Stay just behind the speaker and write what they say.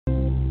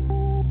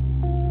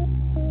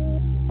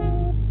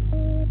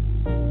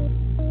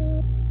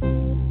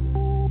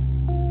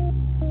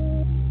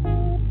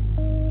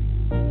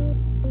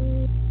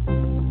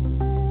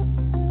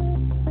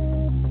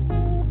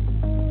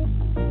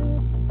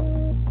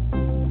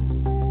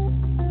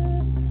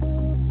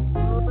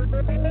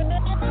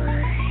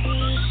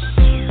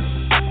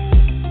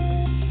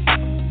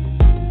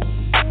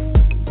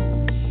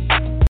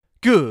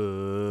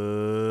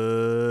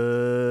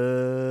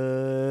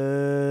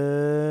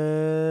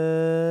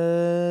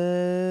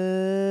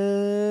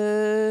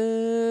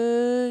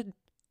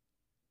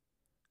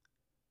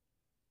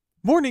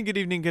Morning, good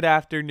evening, good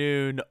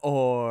afternoon,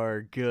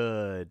 or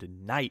good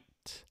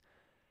night.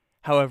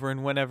 However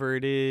and whenever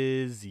it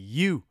is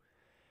you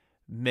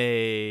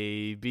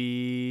may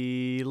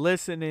be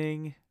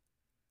listening,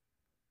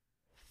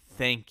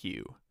 thank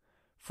you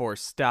for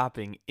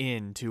stopping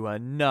into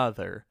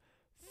another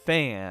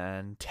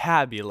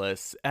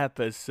fantabulous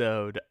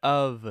episode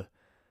of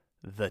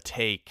the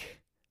Take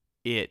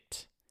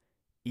It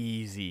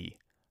Easy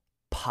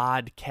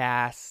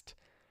podcast.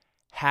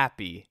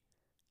 Happy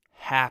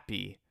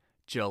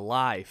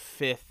July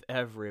 5th,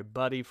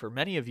 everybody. For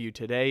many of you,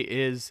 today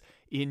is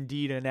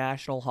indeed a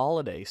national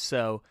holiday,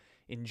 so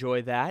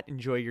enjoy that,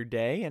 enjoy your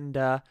day, and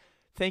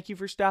thank you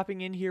for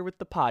stopping in here with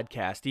the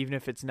podcast. Even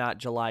if it's not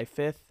July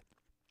 5th,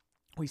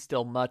 we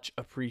still much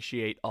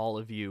appreciate all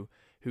of you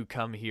who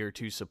come here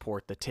to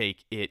support the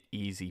Take It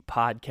Easy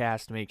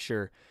podcast. Make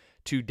sure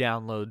to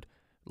download,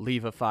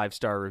 leave a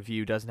 5-star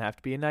review. Doesn't have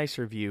to be a nice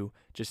review,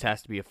 just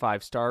has to be a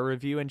 5-star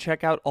review. And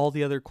check out all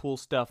the other cool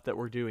stuff that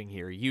we're doing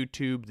here.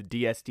 YouTube, the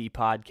DSD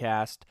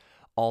podcast,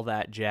 all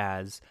that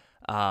jazz.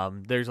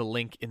 There's a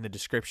link in the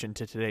description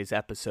to today's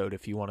episode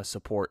if you want to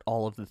support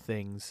all of the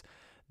things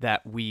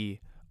that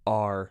we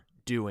are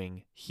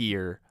doing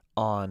here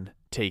on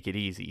Take It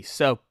Easy.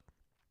 So,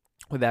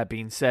 with that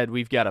being said,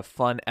 we've got a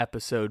fun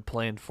episode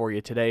planned for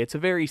you today. It's a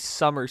very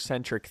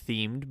summer-centric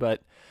themed,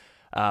 but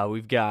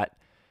we've got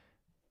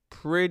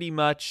pretty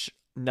much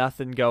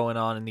nothing going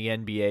on in the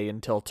NBA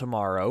until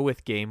tomorrow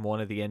with game 1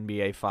 of the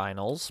NBA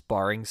Finals,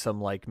 barring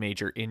some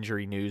major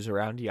injury news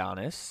around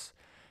Giannis.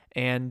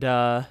 And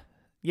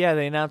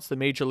they announced the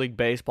Major League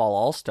Baseball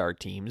All-Star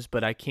teams,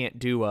 but I can't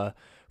do a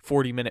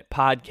 40-minute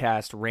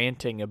podcast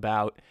ranting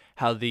about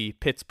how the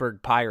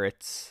Pittsburgh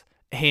Pirates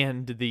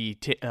and the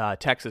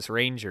Texas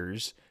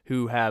Rangers,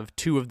 who have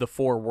 2 of the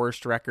 4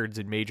 worst records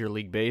in Major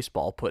League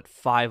Baseball, put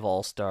 5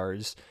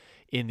 All-Stars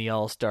in the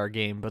All-Star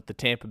game, but the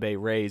Tampa Bay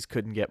Rays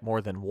couldn't get more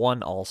than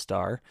 1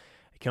 All-Star.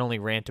 I can only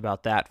rant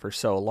about that for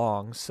so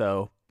long,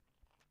 so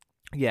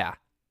yeah,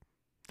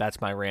 that's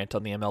my rant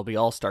on the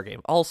MLB All-Star game.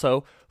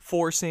 Also,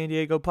 4 San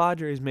Diego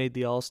Padres made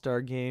the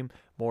All-Star game,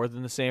 more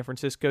than the San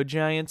Francisco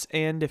Giants,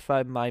 and if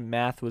my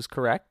math was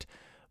correct,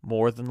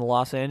 more than the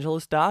Los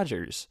Angeles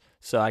Dodgers.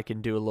 So I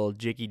can do a little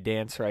jiggy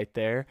dance right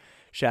there.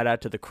 Shout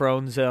out to the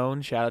Crone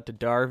Zone. Shout out to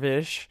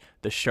Darvish,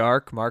 the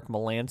Shark, Mark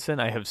Melancon.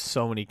 I have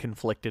so many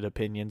conflicted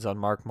opinions on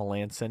Mark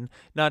Melancon.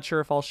 Not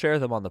sure if I'll share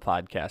them on the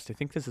podcast. I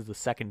think this is the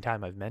second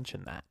time I've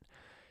mentioned that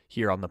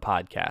here on the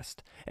podcast.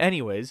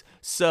 Anyways,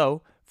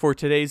 so for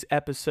today's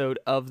episode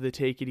of the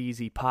Take It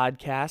Easy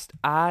podcast,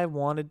 I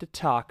wanted to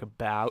talk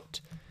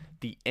about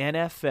the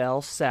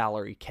NFL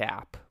salary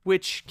cap,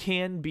 which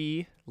can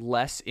be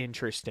less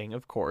interesting,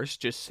 of course.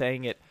 Just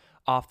saying it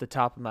off the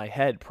top of my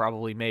head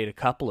probably made a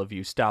couple of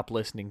you stop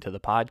listening to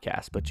the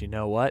podcast, but you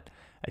know what?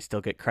 I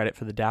still get credit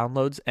for the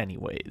downloads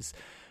anyways.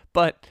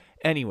 But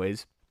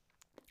anyways,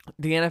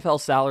 the NFL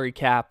salary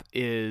cap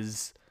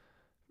is,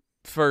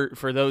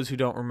 for those who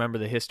don't remember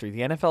the history,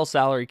 the NFL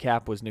salary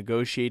cap was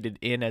negotiated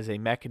in as a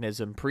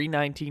mechanism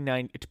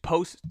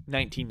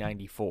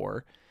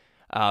post-1994,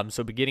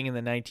 so beginning in the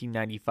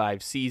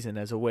 1995 season,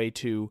 as a way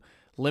to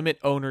limit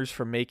owners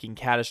from making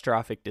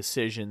catastrophic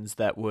decisions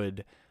that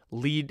would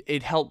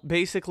it helped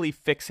basically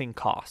fixing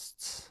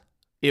costs.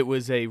 It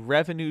was a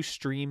revenue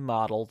stream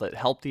model that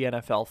helped the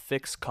NFL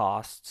fix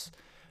costs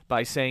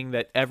by saying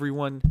that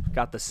everyone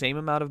got the same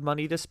amount of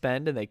money to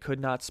spend and they could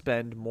not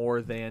spend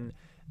more than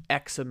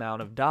X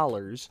amount of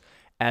dollars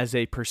as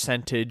a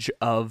percentage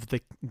of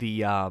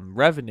the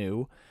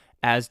revenue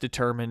as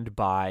determined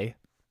by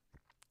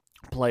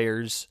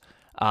players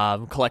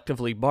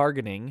collectively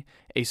bargaining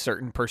a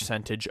certain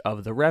percentage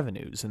of the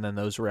revenues, and then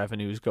those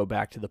revenues go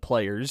back to the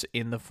players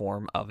in the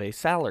form of a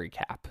salary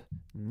cap.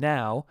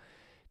 Now,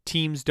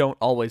 teams don't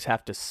always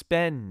have to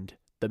spend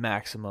the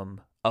maximum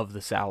of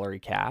the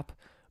salary cap,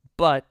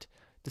 but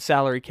the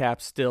salary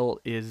cap still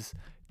is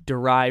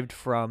derived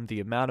from the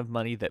amount of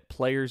money that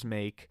players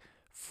make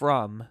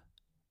from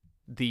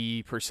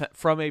a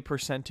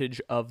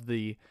percentage of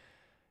the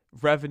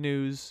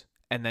revenues,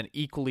 and then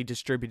equally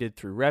distributed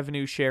through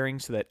revenue sharing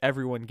so that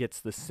everyone gets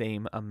the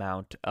same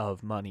amount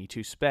of money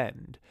to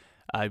spend.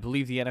 I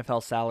believe the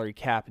NFL salary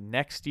cap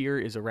next year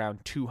is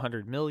around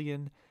 $200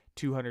 million.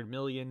 $200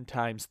 million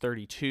times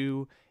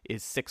 32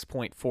 is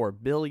 $6.4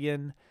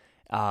 billion.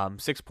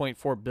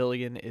 $6.4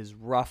 billion is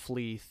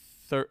roughly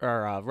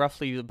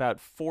about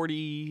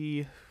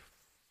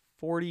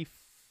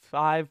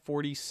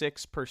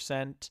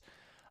 46%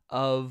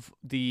 of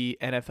the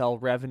NFL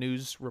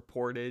revenues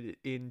reported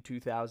in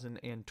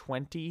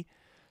 2020.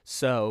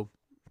 So,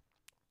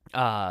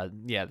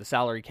 the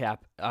salary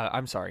cap,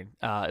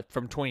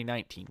 from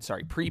 2019,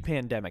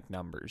 pre-pandemic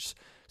numbers.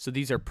 So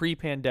these are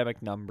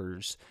pre-pandemic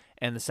numbers,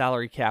 and the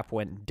salary cap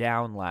went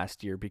down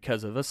last year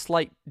because of a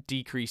slight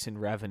decrease in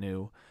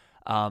revenue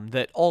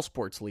that all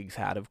sports leagues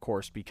had, of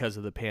course, because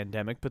of the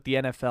pandemic, but the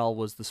NFL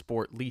was the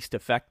sport least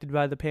affected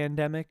by the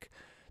pandemic.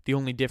 The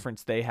only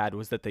difference they had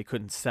was that they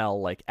couldn't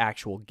sell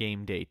actual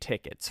game day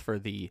tickets for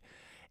the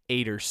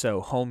 8 or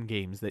so home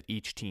games that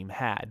each team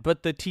had.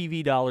 But the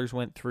TV dollars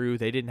went through.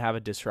 They didn't have a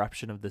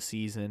disruption of the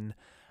season.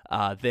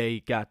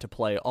 They got to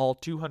play all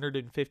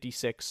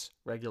 256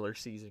 regular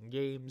season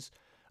games,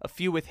 a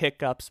few with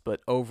hiccups,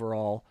 but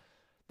overall,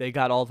 they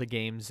got all the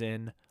games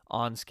in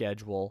on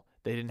schedule.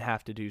 They didn't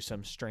have to do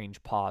some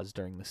strange pause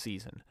during the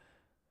season.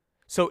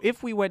 So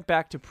if we went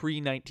back to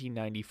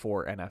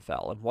pre-1994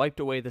 NFL and wiped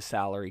away the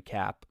salary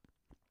cap,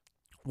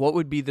 what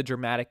would be the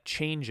dramatic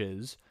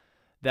changes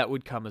that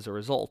would come as a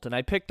result? And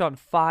I picked on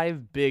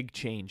 5 big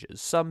changes,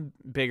 some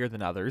bigger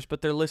than others,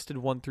 but they're listed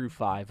 1 through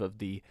 5 of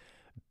the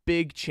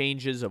big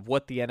changes of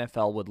what the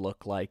NFL would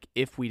look like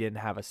if we didn't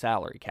have a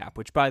salary cap,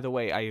 which, by the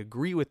way, I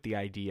agree with the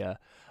idea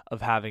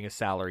of having a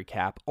salary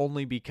cap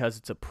only because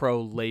it's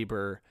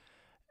pro-labor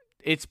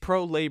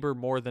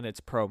more than it's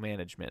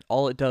pro-management.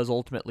 All it does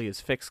ultimately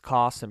is fix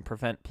costs and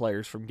prevent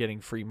players from getting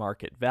free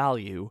market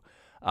value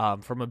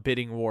from a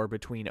bidding war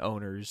between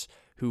owners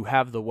who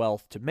have the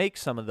wealth to make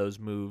some of those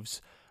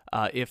moves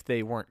if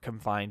they weren't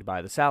confined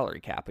by the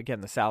salary cap.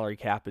 Again, the salary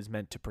cap is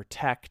meant to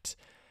protect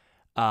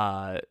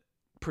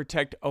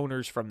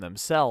owners from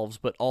themselves,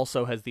 but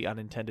also has the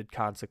unintended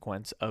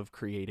consequence of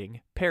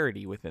creating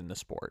parity within the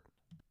sport.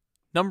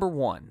 Number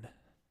 1,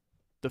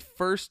 the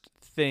first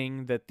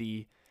thing that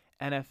the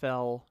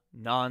NFL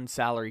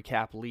non-salary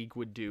cap league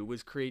would do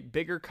was create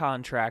bigger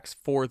contracts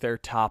for their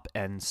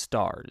top-end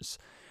stars.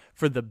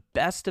 For the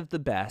best of the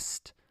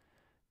best,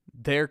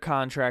 their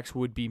contracts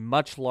would be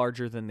much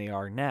larger than they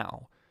are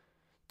now.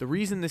 The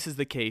reason this is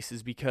the case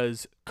is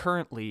because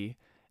currently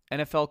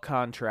NFL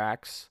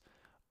contracts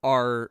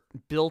are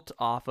built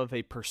off of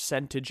a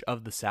percentage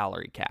of the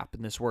salary cap,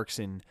 and this works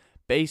in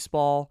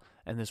baseball,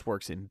 and this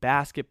works in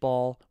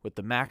basketball with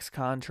the max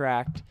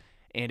contract,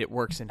 and it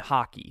works in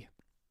hockey,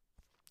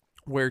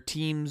 where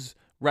teams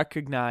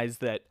recognize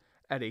that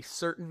at a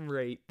certain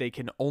rate, they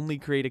can only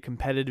create a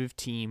competitive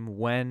team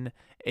when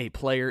a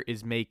player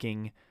is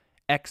making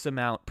X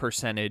amount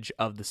percentage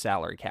of the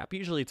salary cap.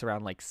 Usually it's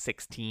around like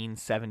 16,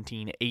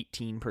 17,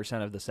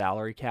 18% of the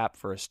salary cap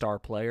for a star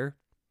player.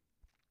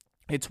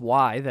 It's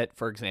why that,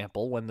 for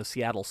example, when the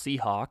Seattle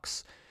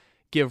Seahawks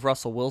give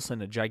Russell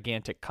Wilson a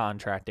gigantic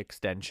contract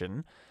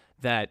extension,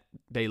 that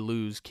they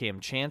lose Cam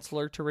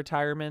Chancellor to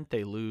retirement,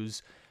 they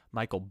lose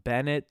Michael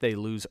Bennett, they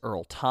lose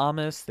Earl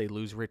Thomas, they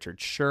lose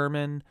Richard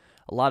Sherman.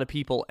 A lot of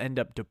people end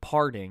up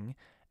departing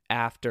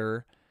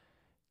after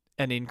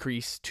an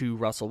increase to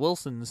Russell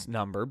Wilson's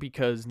number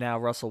because now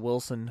Russell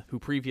Wilson, who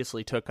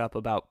previously took up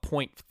about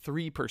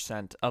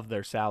 0.3% of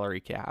their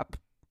salary cap,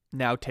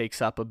 now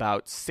takes up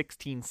about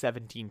 16,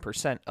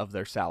 17% of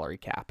their salary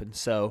cap. And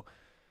so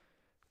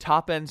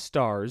top-end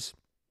stars,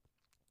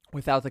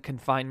 without the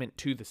confinement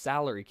to the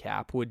salary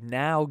cap, would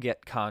now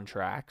get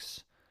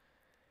contracts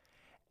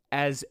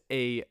as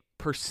a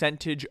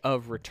percentage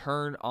of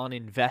return on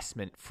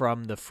investment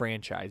from the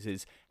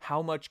franchises.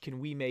 How much can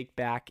we make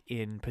back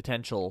in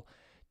potential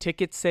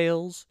ticket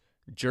sales,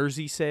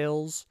 jersey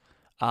sales?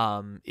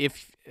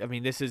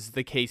 This is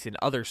the case in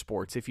other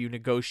sports. If you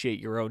negotiate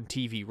your own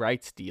TV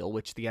rights deal,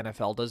 which the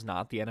NFL does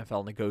not, the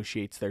NFL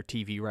negotiates their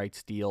TV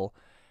rights deal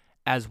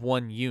as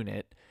one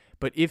unit.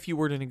 But if you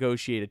were to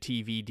negotiate a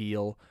TV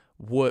deal,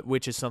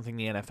 which is something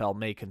the NFL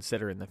may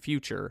consider in the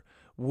future,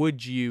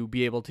 would you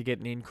be able to get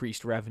an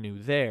increased revenue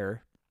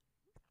there?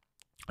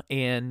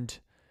 And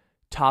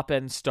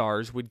top-end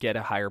stars would get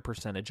a higher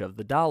percentage of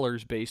the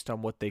dollars based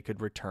on what they could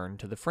return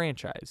to the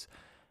franchise,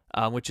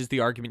 which is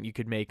the argument you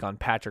could make on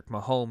Patrick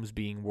Mahomes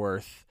being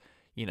worth,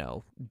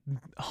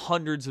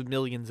 hundreds of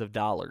millions of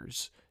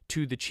dollars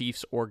to the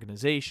Chiefs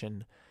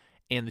organization,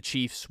 and the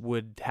Chiefs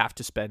would have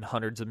to spend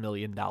hundreds of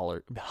millions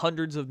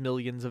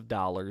of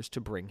dollars to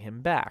bring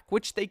him back,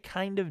 which they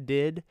kind of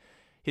did.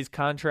 His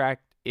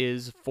contract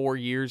is 4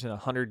 years and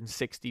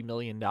 $160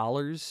 million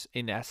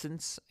in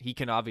essence. He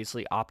can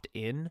obviously opt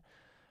in,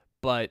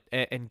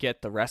 and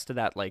get the rest of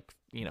that, it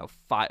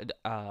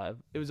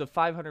was a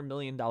 $500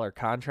 million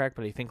contract,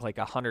 but I think like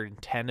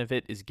 110 of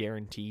it is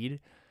guaranteed,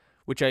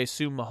 which I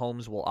assume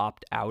Mahomes will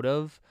opt out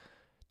of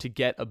to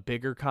get a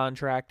bigger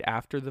contract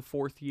after the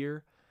 4th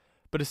year.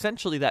 But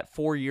essentially that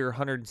 4-year,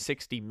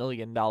 $160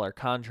 million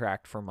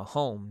contract for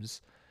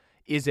Mahomes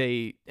is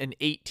an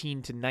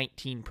 18 to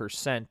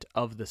 19%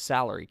 of the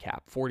salary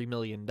cap. $40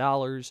 million,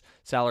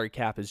 salary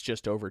cap is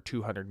just over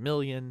 $200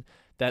 million.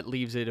 That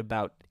leaves it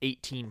about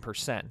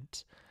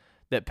 18%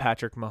 that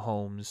Patrick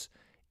Mahomes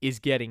is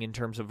getting in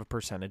terms of a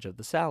percentage of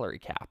the salary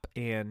cap.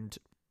 And,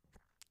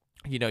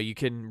 you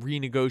can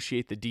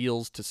renegotiate the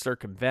deals to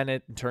circumvent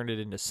it and turn it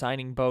into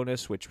signing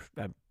bonus, which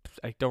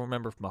I don't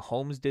remember if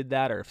Mahomes did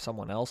that or if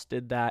someone else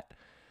did that.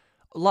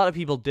 A lot of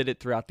people did it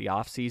throughout the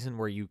offseason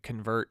where you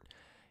convert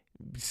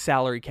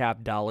salary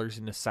cap dollars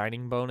into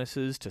signing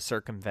bonuses to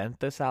circumvent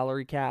the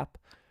salary cap,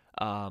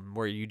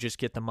 where you just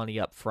get the money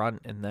up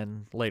front and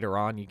then later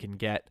on you can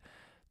get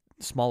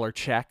smaller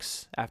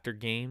checks after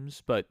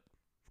games. But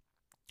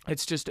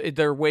it's just,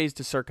 there are ways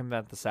to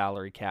circumvent the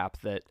salary cap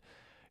that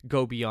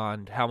go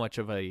beyond how much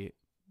of a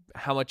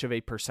how much of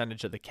a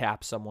percentage of the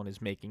cap someone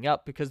is making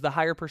up, because the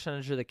higher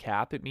percentage of the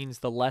cap, it means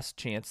the less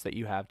chance that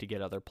you have to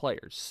get other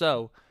players.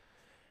 So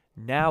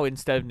now,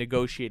 instead of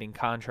negotiating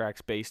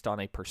contracts based on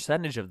a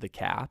percentage of the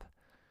cap,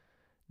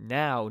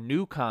 now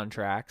new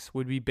contracts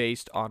would be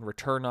based on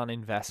return on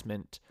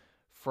investment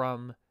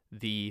from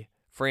the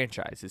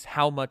franchises.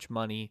 How much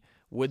money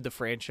would the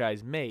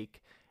franchise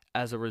make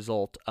as a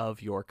result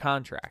of your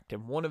contract?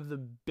 And one of the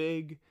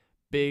big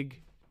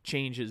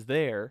changes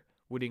there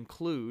would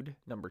include,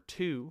 number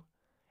 2,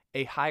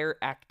 a higher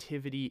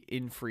activity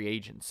in free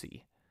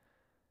agency.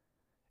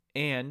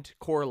 And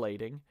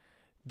correlating,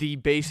 the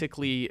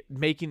basically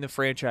making the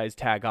franchise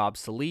tag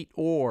obsolete,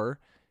 or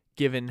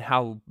given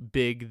how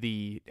big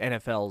the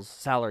NFL's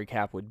salary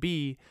cap would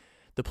be,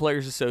 the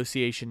Players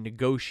Association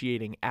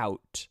negotiating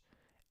out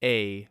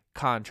a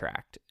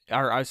contract,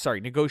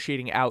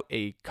 negotiating out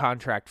a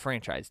contract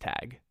franchise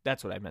tag.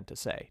 That's what I meant to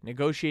say.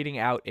 Negotiating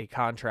out a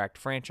contract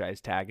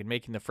franchise tag and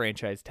making the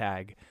franchise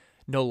tag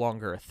no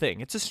longer a thing.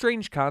 It's a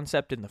strange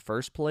concept in the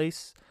first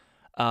place,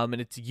 and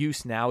its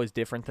use now is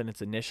different than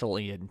its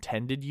initially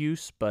intended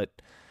use,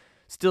 but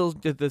still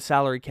the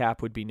salary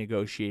cap would be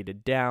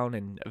negotiated down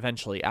and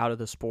eventually out of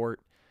the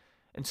sport.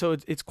 And so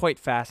it's quite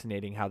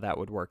fascinating how that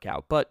would work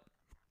out. But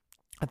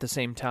at the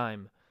same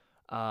time,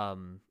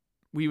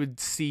 we would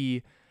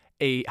see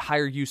a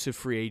higher use of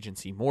free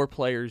agency, more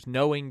players,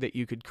 knowing that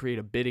you could create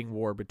a bidding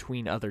war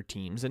between other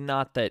teams, and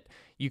not that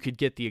you could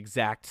get the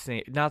exact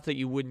same, not that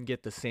you wouldn't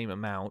get the same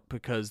amount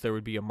because there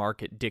would be a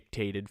market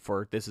dictated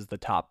for this is the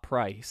top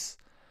price.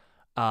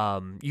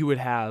 You would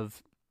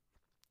have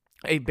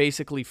a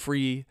basically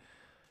free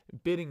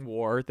bidding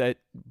war that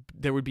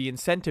there would be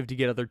incentive to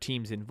get other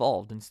teams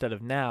involved, instead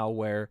of now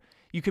where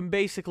you can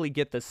basically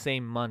get the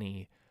same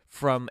money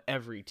from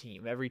every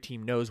team. Every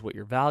team knows what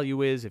your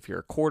value is. If you're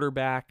a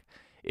quarterback,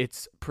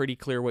 it's pretty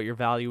clear what your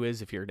value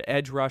is. If you're an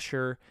edge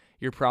rusher,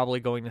 you're probably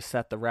going to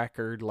set the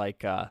record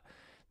like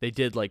they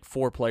did like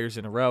 4 players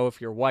in a row. If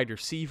you're a wide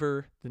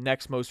receiver, the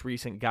next most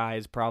recent guy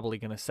is probably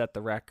going to set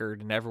the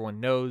record, and everyone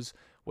knows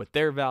what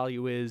their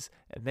value is,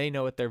 and they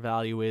know what their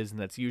value is, and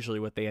that's usually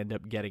what they end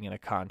up getting in a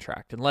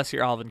contract. Unless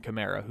you're Alvin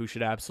Kamara, who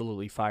should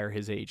absolutely fire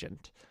his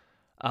agent.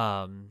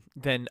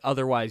 Then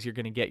otherwise you're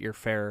going to get your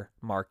fair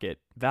market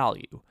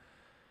value.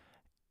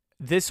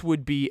 This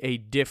would be a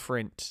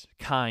different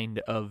kind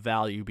of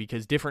value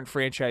because different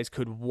franchise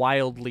could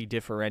wildly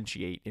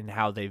differentiate in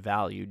how they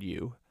valued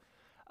you.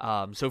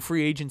 So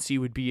free agency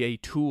would be a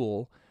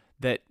tool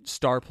that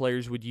star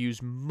players would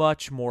use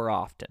much more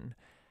often.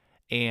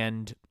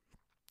 And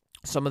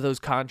some of those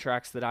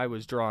contracts that I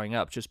was drawing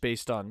up, just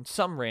based on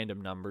some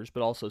random numbers,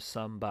 but also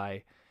some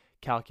by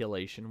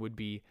calculation, would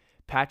be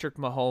Patrick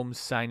Mahomes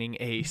signing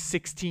a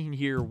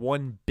 16-year,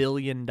 $1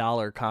 billion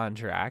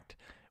contract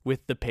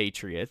with the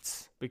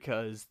Patriots,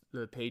 because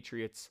the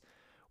Patriots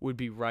would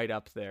be right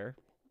up there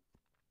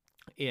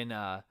in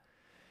the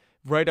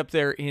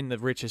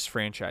richest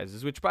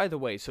franchises, which, by the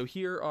way, so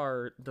here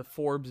are the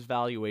Forbes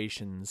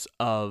valuations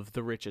of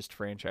the richest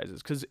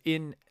franchises, because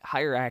in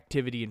higher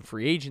activity in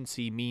free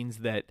agency means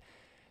that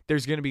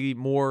there's going to be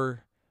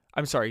more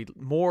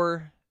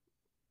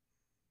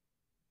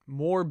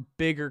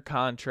bigger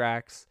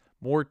contracts,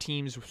 more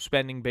teams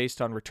spending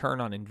based on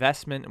return on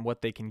investment and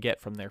what they can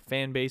get from their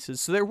fan bases.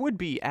 So there would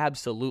be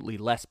absolutely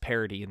less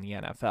parity in the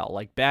NFL.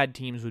 Like, bad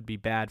teams would be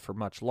bad for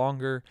much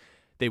longer.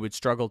 They would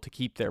struggle to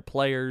keep their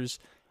players.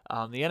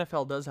 The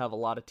NFL does have a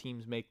lot of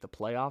teams make the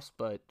playoffs,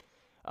 but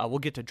we'll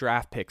get to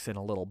draft picks in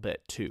a little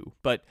bit too.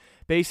 But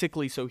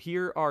basically, so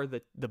here are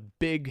the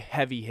big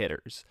heavy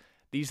hitters.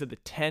 These are the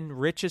 10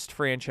 richest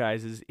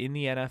franchises in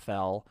the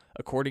NFL,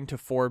 according to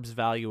Forbes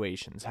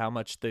valuations, how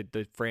much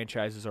the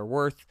franchises are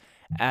worth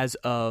as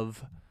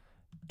of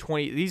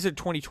these are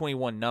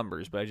 2021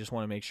 numbers, but I just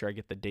want to make sure I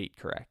get the date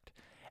correct.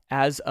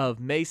 As of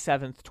May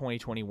 7th,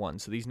 2021.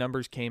 So these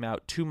numbers came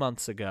out 2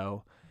 months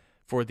ago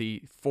for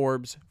the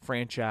Forbes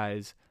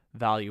franchise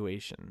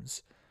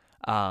valuations.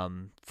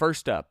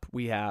 First up,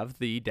 we have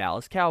the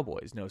Dallas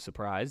Cowboys. No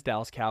surprise.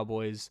 Dallas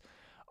Cowboys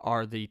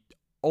are the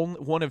only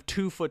one of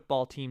 2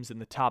 football teams in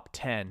the top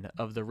 10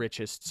 of the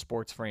richest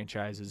sports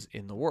franchises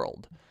in the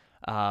world.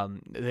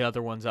 The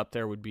other ones up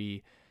there would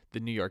be the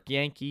New York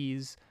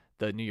Yankees,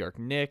 the New York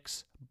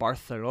Knicks,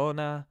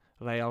 Barcelona,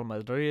 Real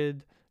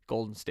Madrid,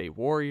 Golden State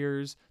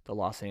Warriors, the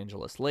Los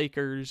Angeles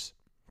Lakers.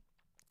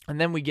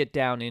 And then we get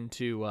down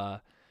into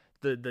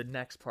the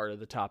next part of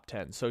the top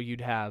 10. So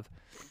you'd have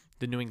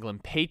the New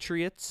England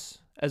Patriots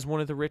as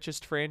one of the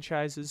richest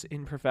franchises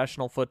in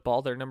professional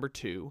football. They're number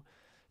 2.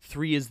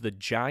 3 is the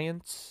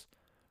Giants.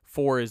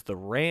 4 is the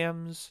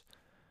Rams.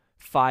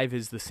 5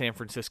 is the San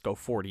Francisco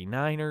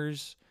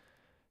 49ers.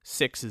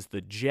 6 is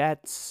the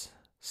Jets.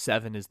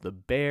 7 is the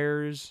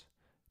Bears.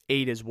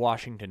 8 is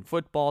Washington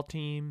Football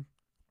Team.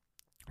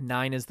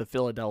 9 is the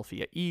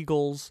Philadelphia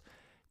Eagles.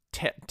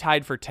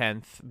 Tied for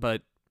 10th,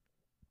 but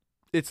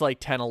it's like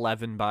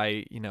 10-11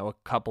 by, a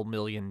couple $1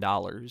 million,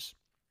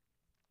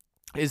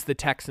 is the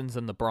Texans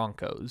and the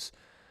Broncos.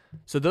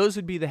 So those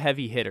would be the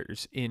heavy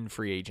hitters in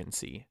free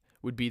agency.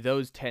 would be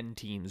those 10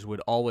 teams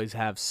would always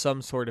have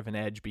some sort of an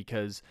edge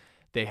because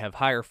they have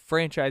higher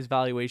franchise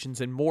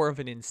valuations and more of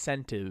an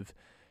incentive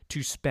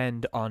to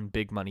spend on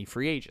big money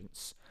free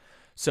agents.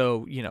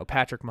 So,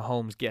 Patrick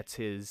Mahomes gets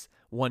his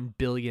 $1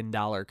 billion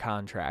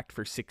contract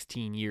for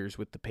 16 years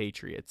with the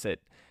Patriots at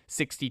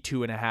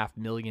 $62.5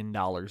 million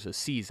a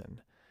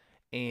season.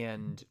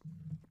 And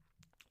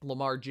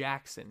Lamar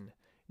Jackson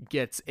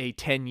gets a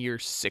 10-year,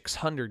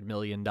 $600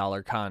 million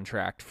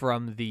contract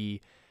from the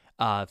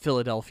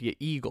Philadelphia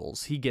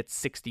Eagles. He gets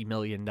 $60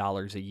 million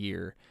a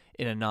year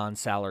in a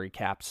non-salary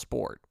cap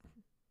sport.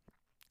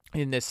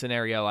 In this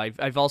scenario,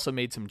 I've also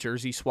made some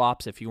jersey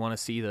swaps if you want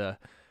to see the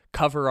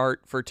cover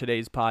art for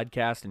today's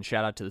podcast, and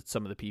shout out to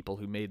some of the people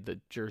who made the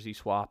jersey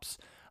swaps.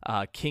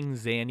 King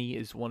Zanny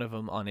is one of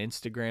them on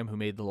Instagram who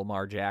made the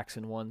Lamar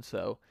Jackson one,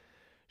 so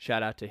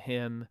shout out to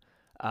him.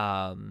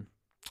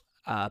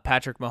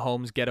 Patrick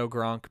Mahomes, Ghetto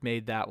Gronk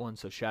made that one,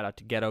 so shout out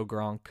to Ghetto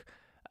Gronk.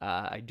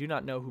 I do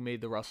not know who made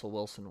the Russell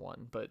Wilson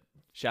one, but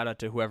shout out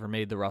to whoever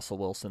made the Russell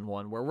Wilson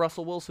one, where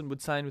Russell Wilson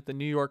would sign with the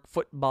New York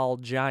Football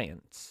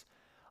Giants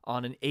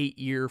on an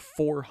 8-year,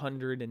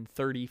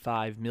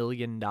 $435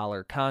 million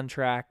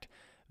contract,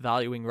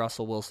 valuing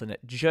Russell Wilson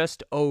at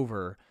just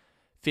over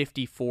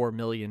 $54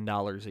 million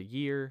a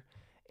year.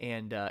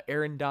 And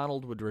Aaron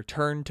Donald would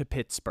return to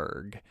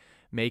Pittsburgh,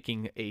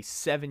 making a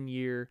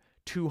 7-year,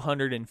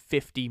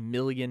 $250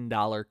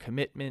 million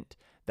commitment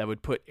that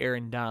would put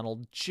Aaron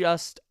Donald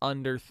just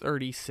under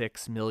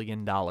 $36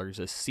 million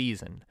a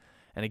season.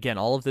 And again,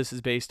 all of this is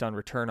based on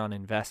return on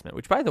investment,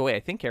 which, by the way, I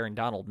think Aaron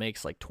Donald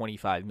makes like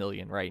 $25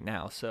 million right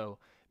now. So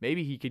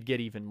maybe he could get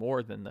even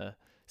more than the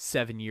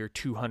 7-year,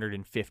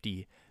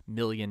 $250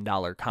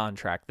 million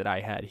contract that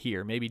I had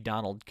here. Maybe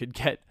Donald could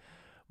get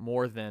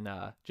more than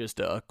just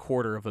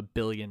 $250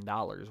 million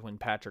when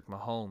Patrick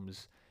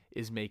Mahomes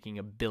is making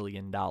 $1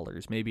 billion.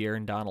 Maybe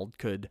Aaron Donald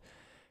could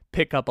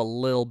pick up a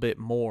little bit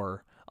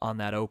more on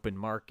that open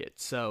market.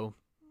 So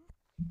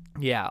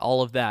yeah,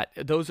 all of that.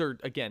 Those are,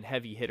 again,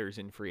 heavy hitters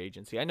in free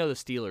agency. I know the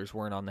Steelers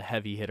weren't on the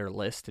heavy hitter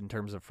list in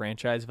terms of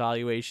franchise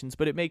valuations,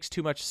 but it makes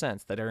too much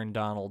sense that Aaron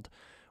Donald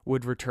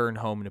would return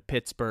home to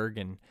Pittsburgh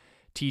and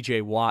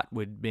TJ Watt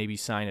would maybe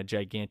sign a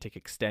gigantic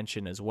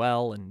extension as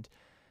well. And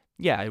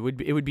yeah, it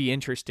would be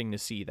interesting to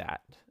see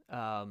that,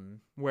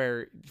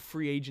 where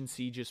free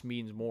agency just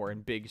means more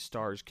and big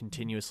stars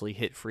continuously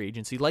hit free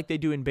agency like they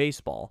do in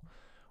baseball,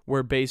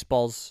 where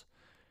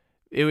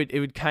it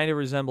would kind of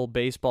resemble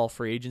baseball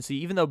free agency,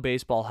 even though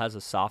baseball has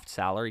a soft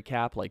salary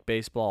cap. Like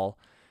baseball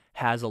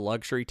has a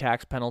luxury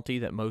tax penalty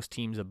that most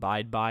teams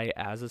abide by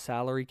as a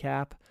salary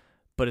cap,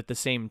 but at the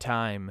same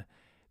time,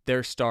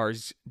 their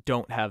stars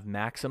don't have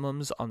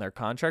maximums on their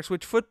contracts,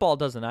 which football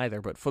doesn't either,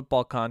 but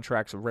football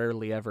contracts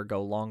rarely ever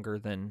go longer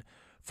than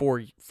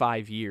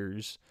 4-5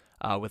 years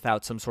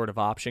without some sort of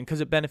option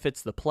because it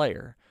benefits the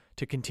player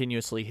to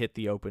continuously hit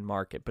the open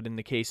market. But in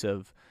the case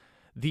of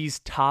these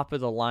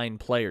top-of-the-line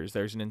players,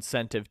 there's an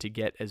incentive to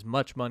get as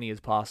much money as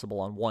possible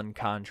on one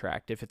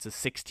contract. If it's a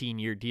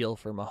 16-year deal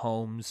for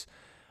Mahomes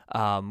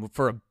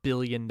for $1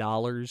 billion,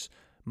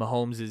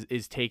 Mahomes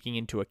is taking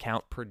into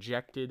account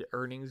projected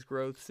earnings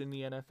growths in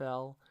the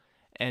NFL.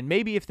 And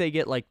maybe if they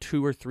get like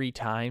 2 or 3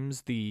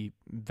 times the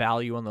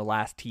value on the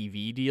last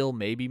TV deal,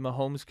 maybe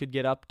Mahomes could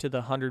get up to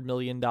the $100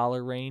 million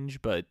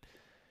range, but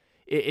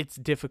it's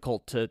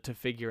difficult to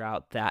figure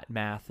out that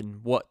math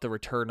and what the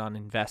return on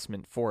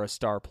investment for a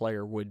star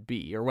player would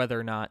be, or whether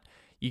or not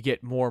you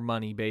get more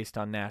money based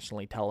on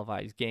nationally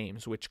televised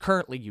games, which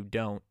currently you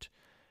don't,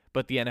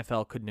 but the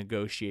NFL could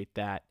negotiate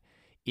that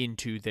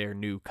into their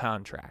new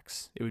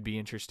contracts. It would be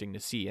interesting to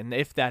see. And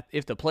if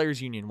the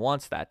players union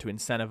wants that to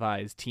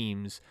incentivize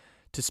teams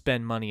to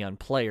spend money on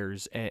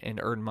players and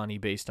earn money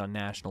based on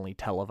nationally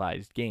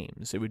televised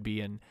games, it would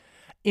be an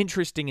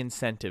interesting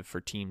incentive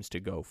for teams to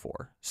go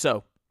for.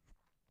 So,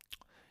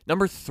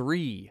 number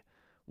 3,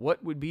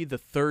 what would be the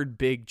third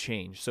big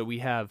change? So we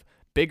have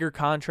bigger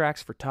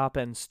contracts for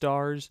top-end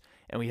stars,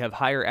 and we have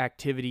higher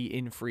activity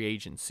in free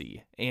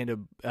agency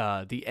and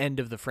the end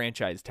of the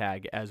franchise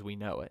tag as we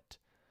know it.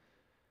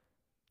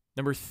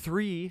 Number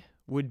 3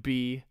 would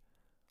be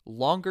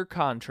longer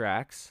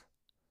contracts,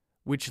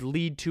 which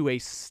lead to a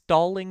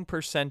stalling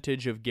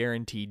percentage of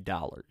guaranteed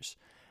dollars.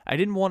 I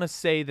didn't want to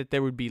say that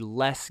there would be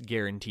less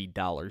guaranteed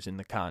dollars in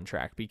the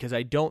contract because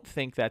I don't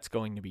think that's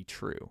going to be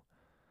true.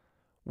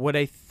 What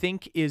I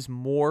think is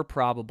more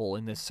probable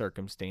in this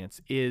circumstance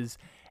is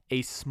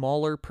a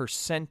smaller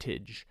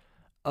percentage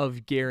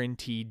of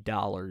guaranteed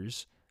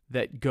dollars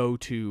that go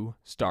to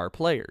star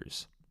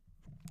players.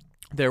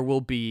 There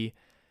will be,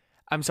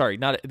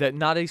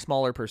 not a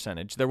smaller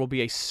percentage. There will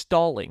be a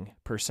stalling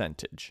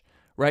percentage.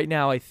 Right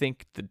now, I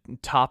think the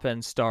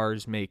top-end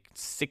stars make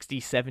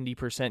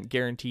 60-70%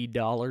 guaranteed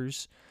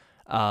dollars.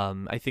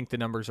 I think the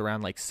number's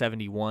around like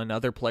 71.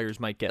 Other players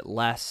might get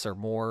less or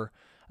more.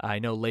 I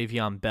know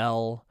Le'Veon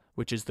Bell,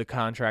 which is the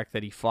contract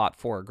that he fought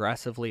for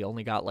aggressively,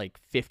 only got like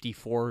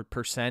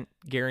 54%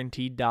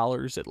 guaranteed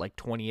dollars at like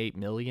 $28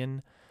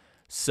 million.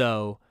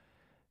 So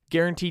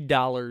guaranteed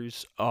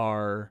dollars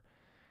are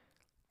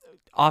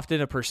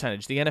often a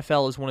percentage. The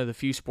NFL is one of the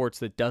few sports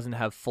that doesn't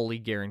have fully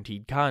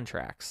guaranteed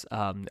contracts.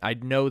 I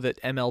know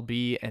that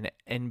MLB and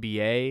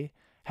NBA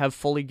have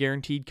fully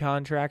guaranteed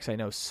contracts. I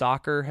know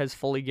soccer has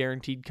fully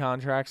guaranteed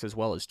contracts, as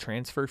well as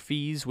transfer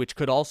fees, which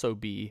could also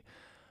be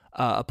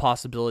a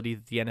possibility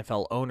that the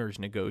NFL owners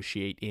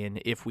negotiate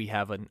in if we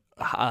have a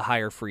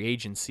higher free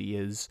agency,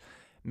 is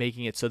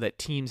making it so that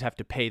teams have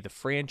to pay the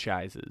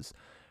franchises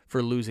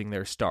for losing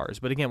their stars.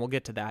 But again, we'll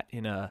get to that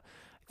I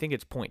think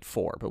it's point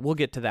 4, but we'll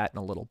get to that in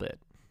a little bit.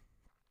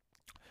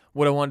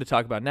 What I wanted to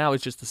talk about now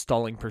is just the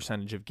stalling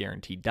percentage of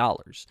guaranteed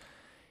dollars.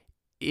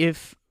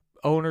 If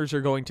owners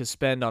are going to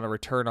spend on a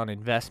return on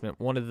investment,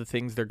 one of the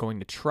things they're going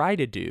to try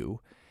to do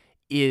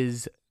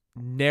is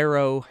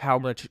narrow how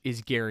much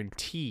is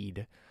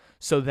guaranteed,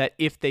 so that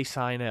if they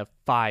sign a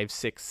 5,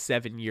 6,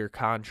 7-year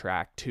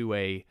contract to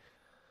a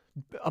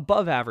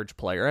above average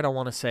player, I don't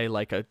want to say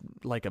like a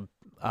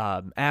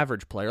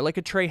average player, like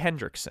a Trey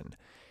Hendrickson.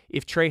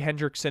 If Trey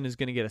Hendrickson is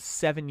going to get a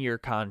 7-year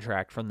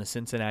contract from the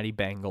Cincinnati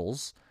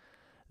Bengals,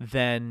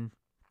 then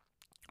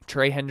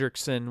Trey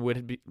Hendrickson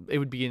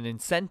would be an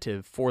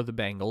incentive for the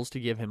Bengals to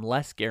give him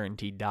less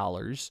guaranteed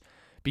dollars,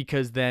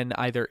 because then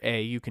either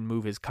A, you can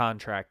move his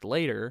contract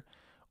later,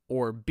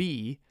 or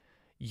B,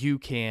 you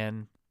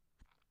can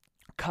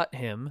cut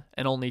him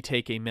and only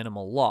take a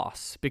minimal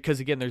loss, because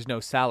again, there's no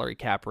salary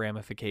cap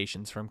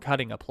ramifications from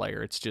cutting a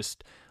player. It's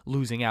just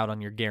losing out on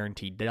your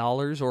guaranteed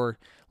dollars, or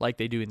like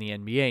they do in the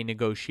NBA,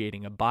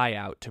 negotiating a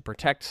buyout to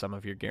protect some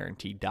of your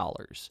guaranteed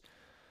dollars.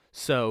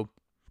 So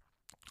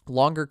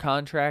longer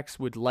contracts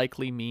would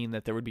likely mean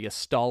that there would be a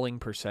stalling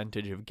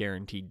percentage of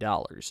guaranteed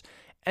dollars.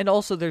 And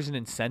also there's an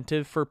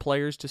incentive for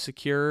players to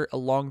secure a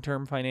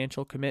long-term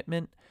financial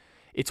commitment.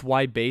 It's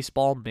why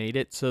baseball made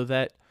it so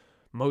that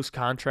most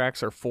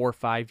contracts are 4 or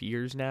 5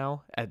 years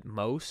now at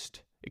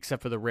most,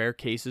 except for the rare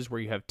cases where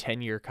you have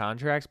 10-year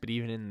contracts. But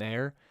even in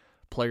there,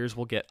 players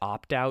will get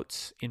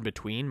opt-outs in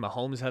between.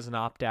 Mahomes has an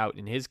opt-out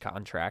in his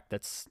contract.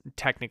 That's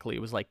technically,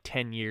 it was like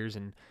 10 years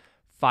and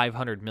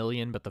 $500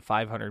 million, but the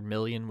 $500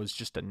 million was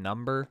just a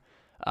number.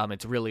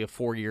 It's really a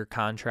 4-year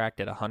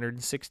contract at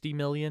 $160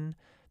 million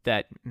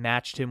that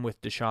matched him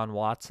with Deshaun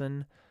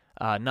Watson.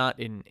 Not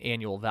in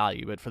annual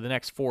value, but for the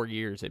next 4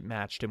 years, it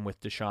matched him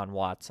with Deshaun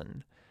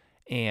Watson.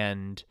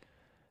 And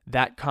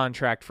that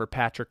contract for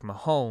Patrick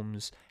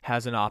Mahomes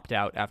has an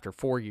opt-out after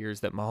 4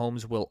 years that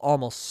Mahomes will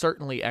almost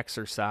certainly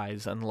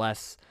exercise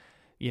unless,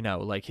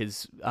 like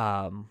his,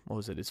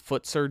 his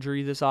foot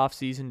surgery this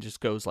offseason just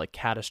goes like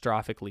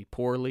catastrophically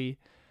poorly.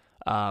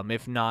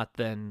 If not,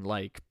 then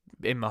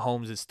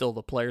Mahomes is still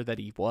the player that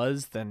he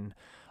was, then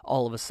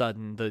all of a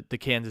sudden the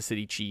Kansas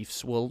City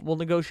Chiefs will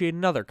negotiate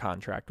another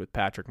contract with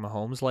Patrick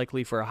Mahomes,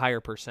 likely for a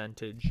higher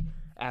percentage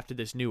after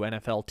this new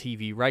NFL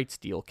TV rights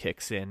deal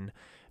kicks in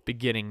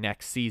beginning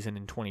next season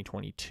in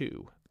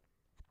 2022.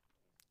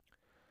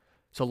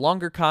 So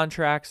longer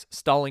contracts,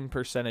 stalling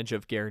percentage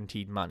of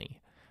guaranteed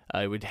money.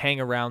 It would hang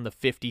around the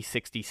 50,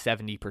 60,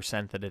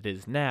 70% that it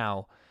is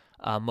now,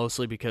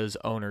 mostly because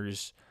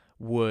owners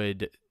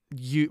would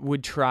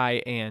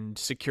try and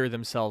secure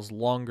themselves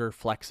longer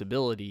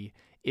flexibility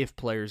if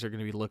players are going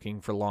to be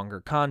looking for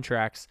longer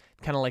contracts,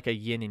 kind of like a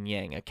yin and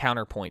yang, a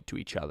counterpoint to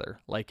each other,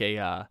 like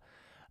a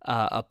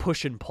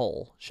push and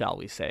pull, shall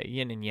we say.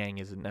 Yin and yang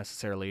isn't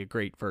necessarily a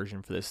great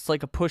version for this. It's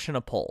like a push and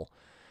a pull.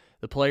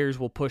 The players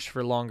will push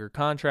for longer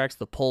contracts.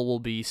 The pull will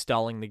be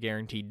stalling the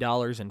guaranteed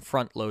dollars and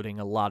front-loading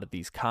a lot of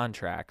these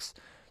contracts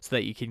so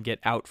that you can get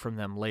out from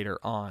them later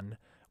on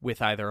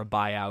with either a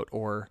buyout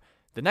or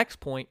the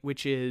next point,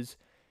 which is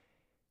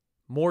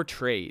more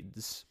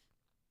trades.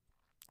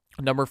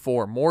 Number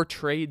 4, more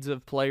trades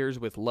of players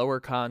with lower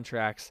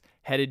contracts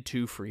headed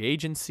to free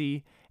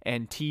agency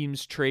and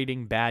teams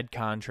trading bad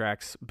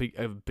contracts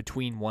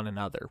between one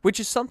another, which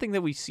is something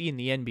that we see in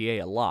the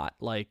NBA a lot,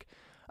 like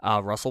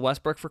Russell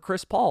Westbrook for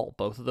Chris Paul.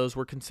 Both of those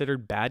were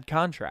considered bad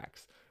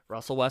contracts.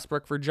 Russell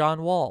Westbrook for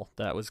John Wall,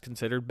 that was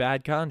considered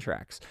bad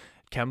contracts.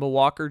 Kemba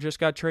Walker just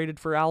got traded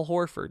for Al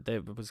Horford.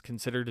 That was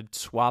considered a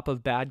swap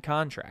of bad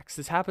contracts.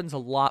 This happens a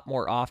lot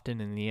more often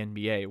in the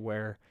NBA,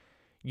 where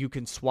you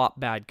can swap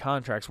bad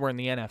contracts, where in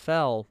the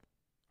NFL,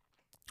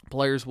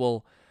 players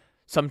will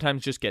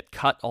sometimes just get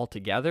cut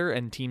altogether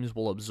and teams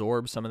will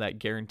absorb some of that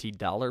guaranteed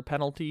dollar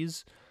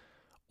penalties,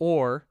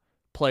 or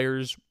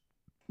players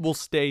will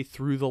stay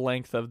through the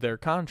length of their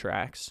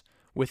contracts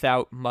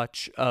without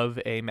much of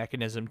a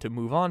mechanism to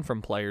move on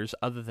from players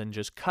other than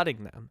just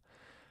cutting them.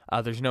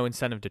 There's no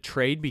incentive to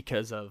trade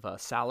because of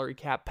salary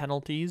cap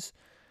penalties,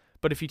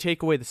 but if you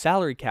take away the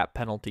salary cap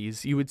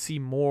penalties, you would see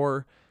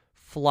more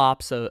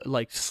flops,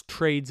 like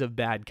trades of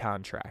bad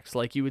contracts.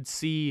 Like you would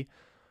see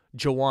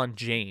Jawan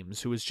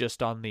James, who was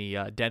just on the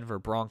Denver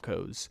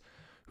Broncos,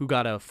 who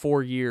got a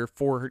 4-year,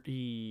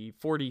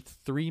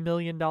 $43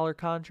 million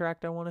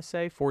contract, I want to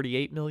say,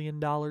 $48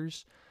 million.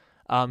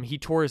 He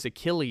tore his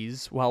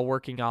Achilles while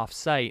working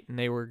off-site, and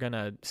they were going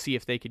to see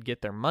if they could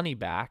get their money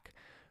back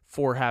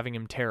for having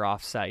him tear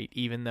off-site,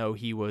 even though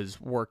he was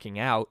working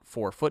out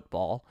for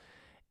football.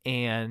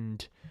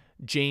 And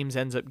James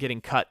ends up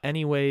getting cut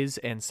anyways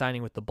and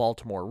signing with the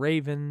Baltimore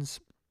Ravens.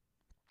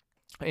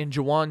 And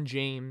Ja'Wuan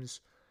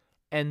James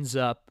ends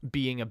up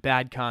being a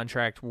bad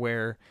contract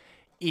where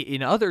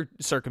in other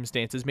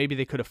circumstances, maybe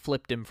they could have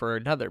flipped him for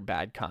another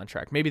bad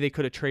contract. Maybe they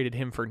could have traded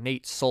him for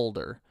Nate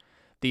Solder,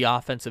 the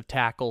offensive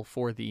tackle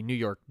for the New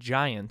York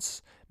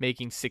Giants,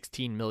 making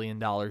 $16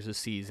 million a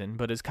season,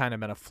 but has kind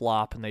of been a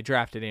flop, and they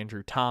drafted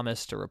Andrew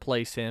Thomas to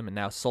replace him, and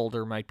now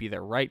Solder might be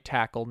their right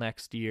tackle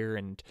next year,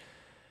 and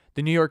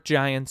the New York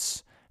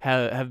Giants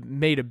have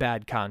made a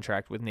bad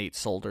contract with Nate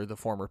Solder, the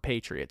former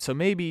Patriot. So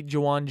maybe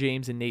Ja'Wuan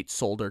James and Nate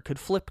Solder could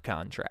flip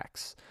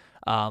contracts.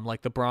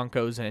 Like the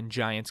Broncos and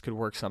Giants could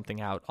work something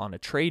out on a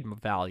trade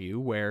value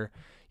where,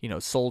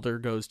 Solder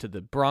goes to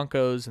the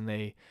Broncos and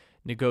they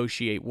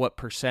negotiate what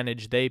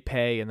percentage they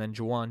pay, and then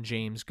Ja'Wuan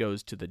James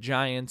goes to the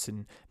Giants,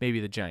 and maybe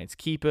the Giants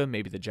keep him,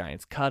 maybe the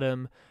Giants cut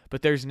him,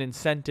 but there's an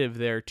incentive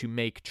there to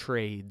make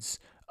trades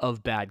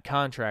of bad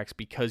contracts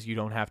because you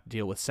don't have to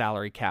deal with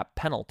salary cap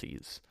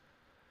penalties.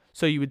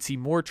 So you would see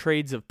more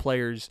trades of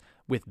players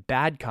with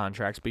bad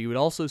contracts, but you would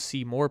also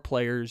see more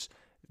players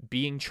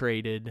being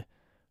traded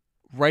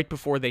right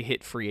before they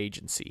hit free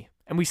agency.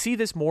 And we see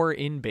this more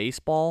in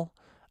baseball.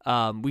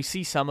 We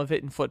see some of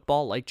it in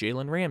football, like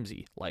Jalen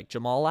Ramsey, like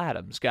Jamal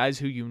Adams, guys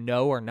who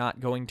are not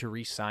going to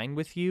re-sign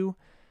with you.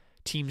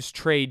 Teams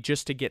trade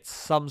just to get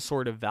some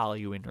sort of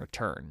value in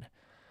return.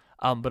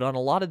 But on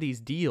a lot of these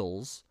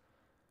deals,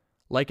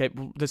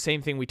 the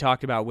same thing we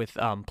talked about with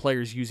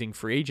players using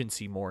free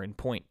agency more in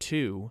point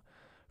 2,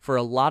 for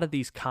a lot of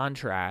these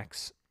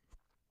contracts,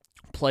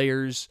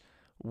 players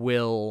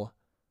know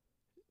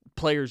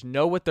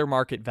what their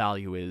market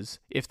value is.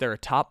 If they're a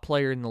top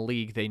player in the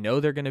league, they know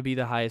they're going to be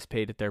the highest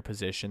paid at their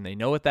position. They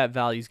know what that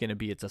value is going to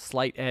be. It's a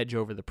slight edge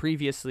over the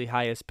previously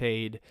highest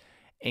paid,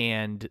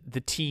 and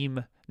the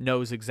team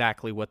knows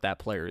exactly what that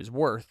player is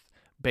worth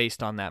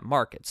based on that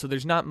market. So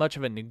there's not much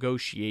of a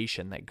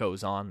negotiation that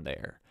goes on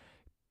there.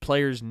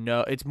 Players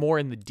know it's more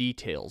in the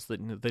details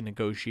that the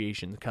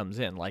negotiation comes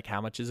in, like how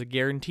much is a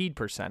guaranteed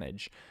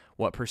percentage,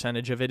 what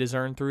percentage of it is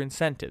earned through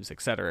incentives, et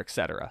cetera, et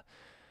cetera.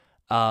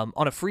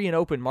 On a free and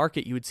open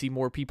market, you would see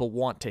more people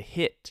want to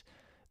hit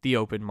the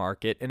open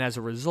market, and as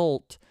a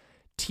result,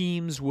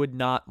 teams would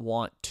not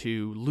want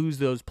to lose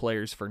those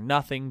players for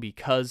nothing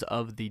because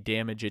of the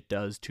damage it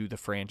does to the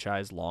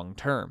franchise long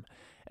term.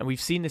 And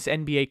we've seen this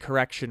NBA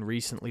correction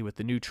recently with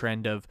the new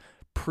trend of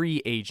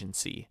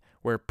pre-agency,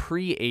 where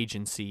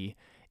pre-agency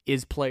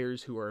is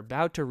players who are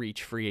about to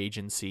reach free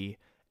agency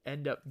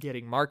end up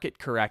getting market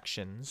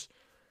corrections,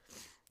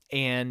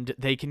 and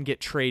they can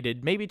get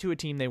traded maybe to a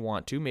team they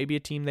want to, maybe a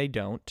team they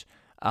don't,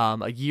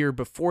 a year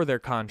before their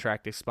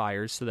contract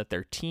expires so that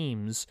their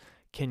teams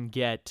can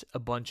get a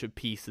bunch of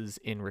pieces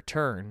in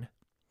return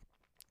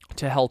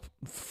to help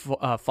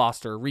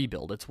foster a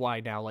rebuild. It's why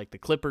now the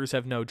Clippers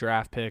have no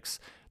draft picks.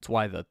 It's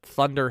why the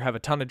Thunder have a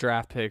ton of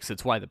draft picks.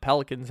 It's why the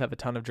Pelicans have a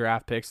ton of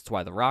draft picks. It's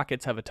why the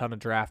Rockets have a ton of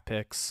draft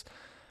picks.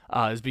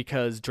 Is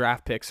because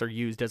draft picks are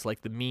used as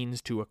the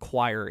means to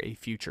acquire a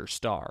future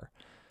star.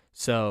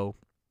 So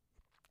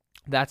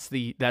that's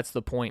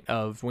the point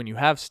of when you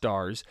have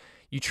stars,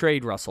 you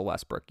trade Russell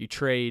Westbrook, you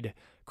trade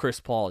Chris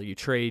Paul, you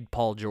trade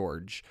Paul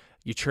George,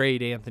 you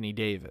trade Anthony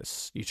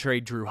Davis, you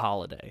trade Drew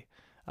Holiday.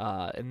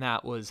 And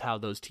that was how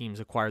those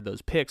teams acquired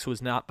those picks,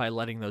 was not by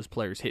letting those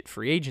players hit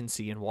free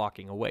agency and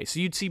walking away.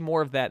 So you'd see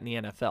more of that in the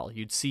NFL.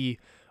 You'd see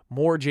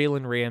more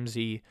Jalen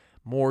Ramsey,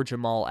 more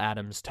Jamal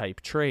Adams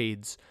type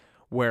trades,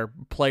 where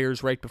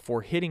players right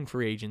before hitting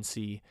free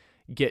agency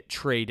get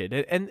traded.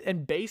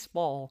 And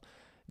baseball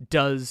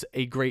does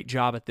a great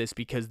job at this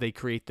because they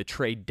create the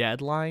trade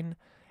deadline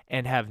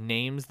and have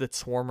names that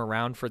swarm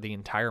around for the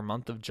entire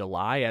month of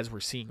July, as we're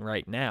seeing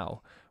right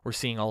now. We're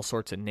seeing all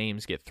sorts of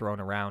names get thrown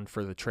around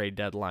for the trade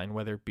deadline,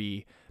 whether it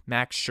be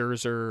Max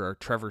Scherzer or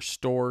Trevor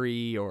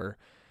Story or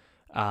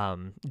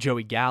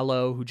Joey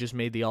Gallo, who just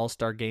made the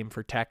All-Star game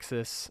for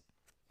Texas.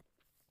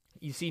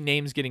 You see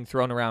names getting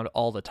thrown around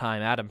all the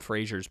time. Adam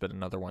Frazier's been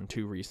another one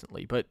too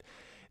recently. But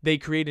they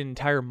create an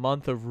entire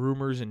month of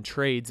rumors and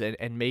trades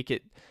and make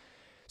it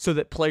so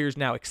that players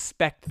now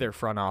expect their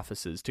front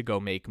offices to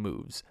go make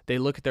moves. They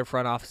look at their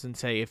front office and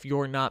say, if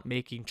you're not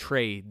making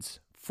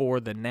trades for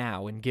the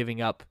now and giving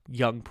up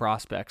young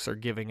prospects or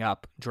giving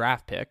up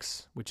draft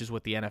picks, which is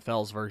what the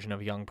NFL's version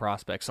of young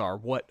prospects are,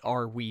 what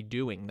are we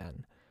doing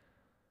then?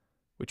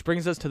 Which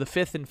brings us to the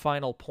fifth and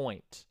final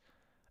point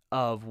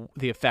of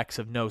the effects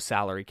of no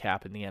salary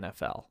cap in the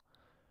NFL.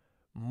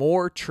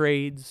 More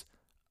trades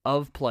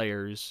of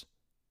players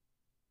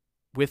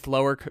with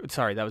lower...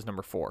 Sorry, that was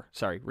number 4.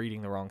 Sorry,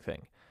 reading the wrong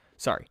thing.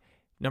 Sorry.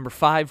 Number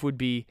 5 would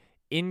be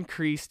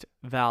increased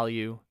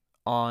value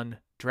on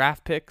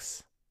draft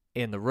picks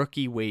and the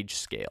rookie wage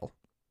scale.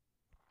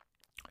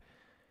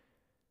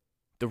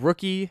 The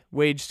rookie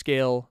wage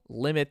scale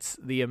limits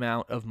the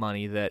amount of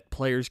money that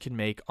players can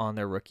make on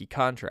their rookie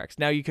contracts.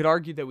 Now, you could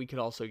argue that we could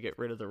also get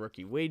rid of the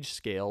rookie wage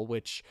scale,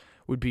 which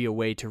would be a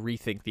way to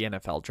rethink the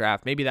NFL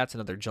draft. Maybe that's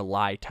another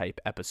July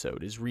type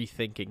episode, is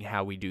rethinking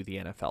how we do the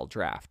NFL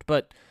draft.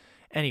 But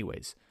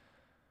anyways,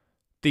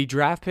 the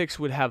draft picks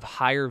would have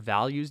higher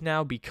values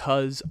now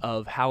because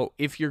of how,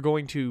 if you're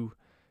going to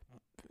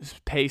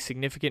pay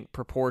significant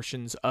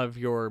proportions of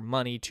your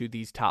money to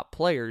these top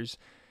players,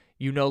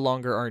 you no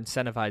longer are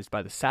incentivized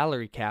by the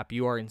salary cap.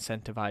 You are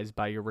incentivized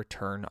by your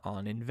return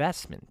on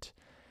investment.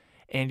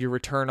 And your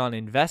return on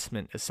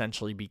investment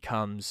essentially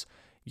becomes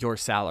your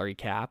salary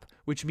cap,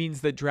 which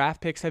means that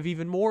draft picks have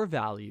even more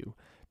value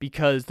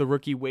because the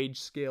rookie wage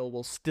scale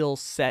will still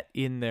set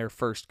in their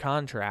first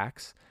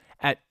contracts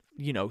at,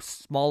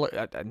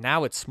 smaller.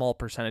 Now it's small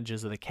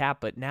percentages of the cap,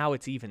 but now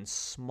it's even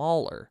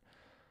smaller.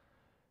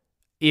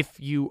 If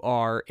you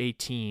are a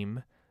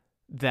team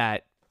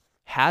that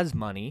has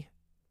money,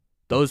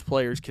 those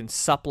players can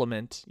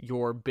supplement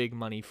your big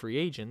money free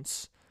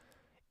agents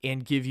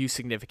and give you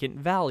significant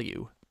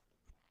value.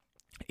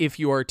 If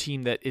you are a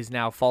team that is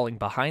now falling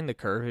behind the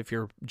curve, if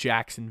you're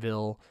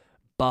Jacksonville,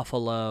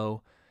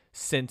 Buffalo,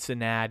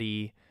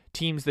 Cincinnati,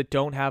 teams that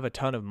don't have a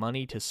ton of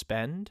money to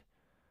spend,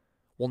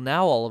 well,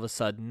 now all of a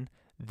sudden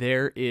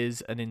there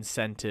is an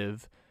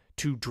incentive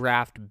to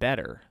draft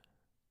better.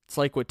 It's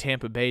like what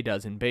Tampa Bay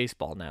does in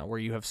baseball now, where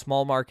you have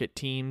small market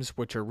teams,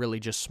 which are really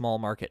just small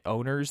market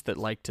owners that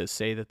like to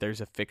say that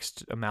there's a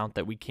fixed amount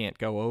that we can't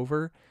go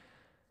over.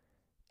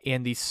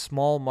 And these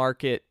small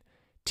market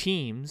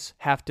teams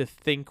have to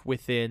think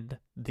within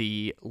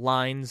the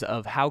lines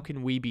of how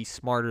can we be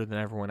smarter than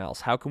everyone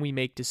else? How can we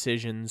make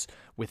decisions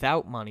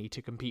without money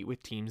to compete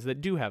with teams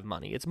that do have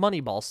money? It's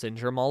Moneyball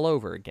syndrome all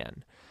over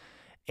again.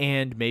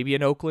 And maybe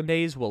an Oakland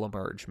A's will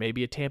emerge.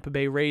 Maybe a Tampa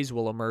Bay Rays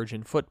will emerge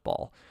in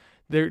football.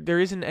 There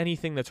isn't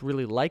anything that's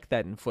really like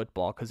that in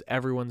football because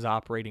everyone's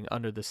operating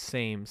under the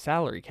same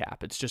salary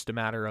cap. It's just a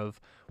matter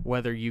of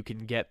whether you can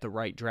get the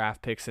right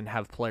draft picks and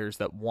have players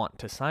that want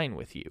to sign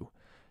with you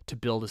to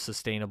build a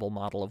sustainable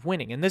model of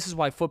winning. And this is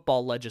why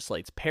football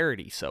legislates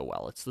parity so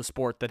well. It's the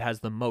sport that has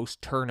the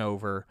most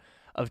turnover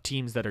of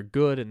teams that are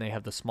good, and they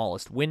have the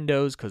smallest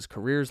windows because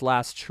careers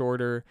last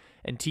shorter,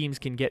 and teams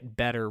can get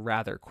better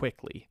rather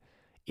quickly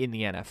in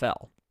the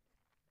NFL.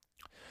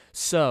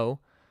 So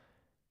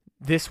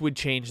this would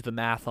change the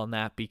math on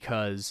that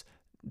because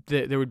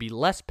there would be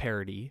less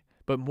parity,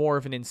 but more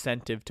of an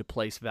incentive to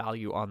place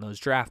value on those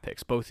draft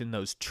picks, both in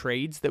those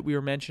trades that we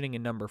were mentioning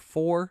in number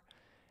 4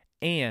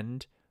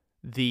 and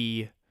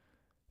the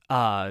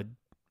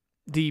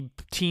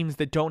teams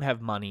that don't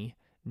have money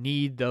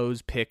need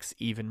those picks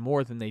even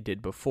more than they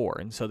did before.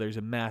 And so there's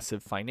a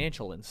massive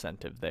financial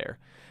incentive there.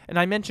 And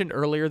I mentioned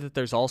earlier that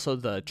there's also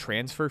the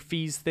transfer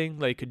fees thing.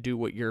 They could do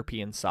what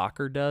European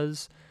soccer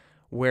does,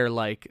 where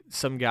like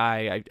some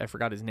guy, I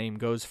forgot his name,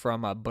 goes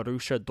from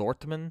Borussia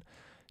Dortmund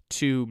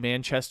to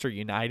Manchester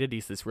United.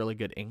 He's this really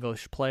good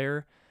English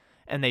player.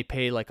 And they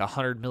pay like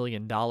 $100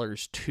 million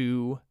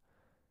to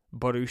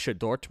Borussia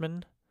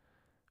Dortmund.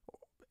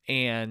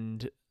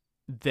 And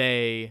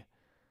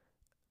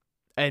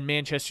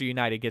Manchester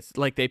United gets,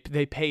 like,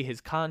 they pay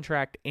his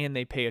contract and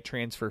they pay a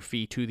transfer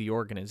fee to the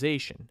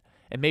organization.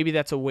 And maybe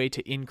that's a way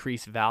to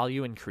increase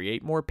value and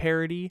create more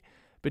parity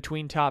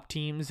between top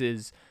teams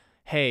is,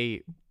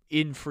 hey,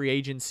 in free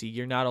agency,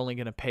 you're not only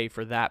going to pay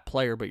for that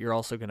player, but you're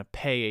also going to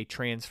pay a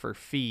transfer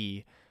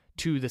fee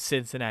to the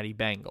Cincinnati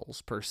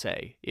Bengals, per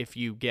se. If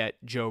you get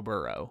Joe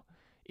Burrow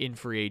in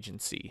free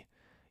agency,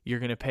 you're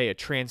going to pay a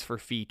transfer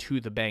fee to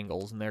the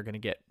Bengals, and they're going to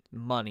get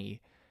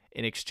money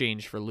in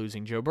exchange for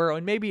losing Joe Burrow.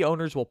 And maybe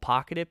owners will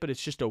pocket it, but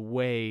it's just a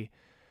way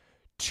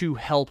to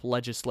help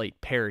legislate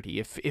parity.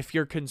 If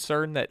you're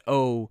concerned that,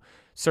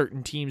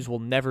 certain teams will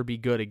never be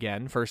good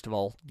again, first of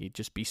all, you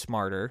just be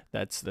smarter.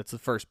 That's the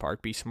first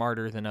part. Be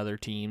smarter than other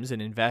teams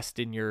and invest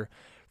in your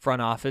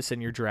front office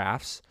and your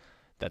drafts.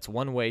 That's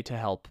one way to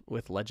help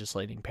with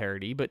legislating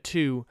parity. But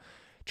 2,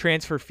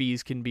 transfer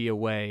fees can be a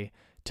way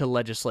to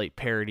legislate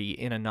parity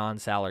in a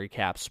non-salary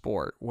cap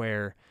sport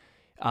where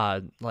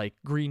like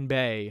Green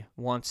Bay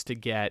wants to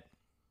get,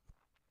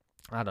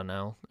 I don't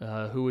know,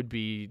 who would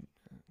be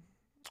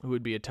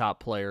a top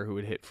player who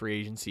would hit free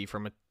agency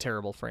from a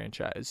terrible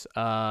franchise?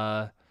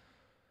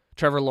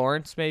 Trevor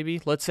Lawrence,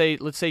 maybe. Let's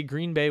say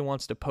Green Bay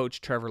wants to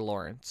poach Trevor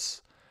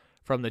Lawrence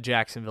from the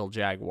Jacksonville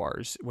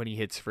Jaguars when he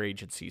hits free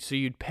agency. So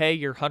you'd pay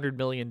your $100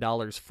 million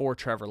for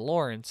Trevor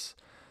Lawrence,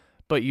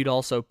 but you'd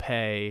also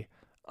pay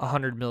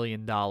 $100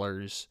 million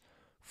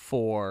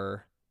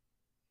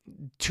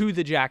to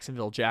the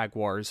Jacksonville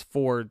Jaguars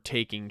for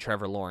taking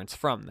Trevor Lawrence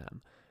from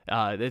them.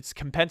 It's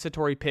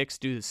compensatory picks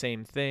do the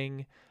same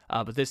thing,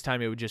 but this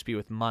time it would just be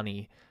with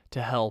money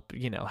to help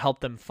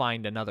them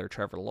find another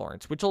Trevor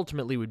Lawrence, which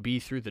ultimately would be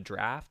through the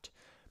draft,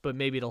 but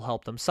maybe it'll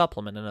help them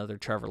supplement another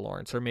Trevor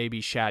Lawrence, or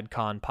maybe Shad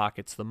Khan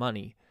pockets the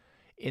money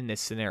in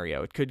this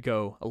scenario. It could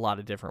go a lot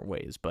of different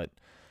ways, but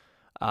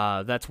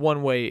that's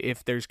one way.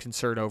 If there's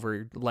concern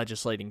over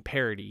legislating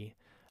parity,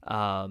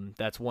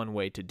 that's one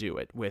way to do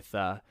it, with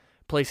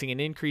placing an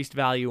increased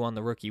value on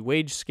the rookie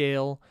wage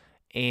scale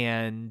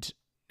and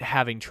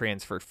having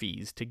transfer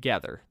fees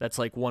together. That's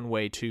like one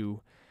way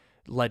to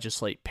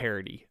legislate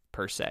parity,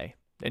 per se.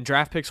 And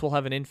draft picks will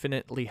have an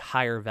infinitely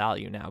higher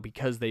value now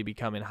because they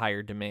become in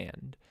higher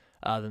demand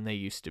than they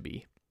used to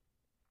be.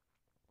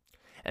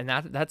 And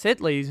that's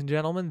it, ladies and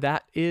gentlemen.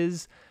 That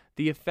is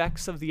the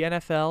effects of the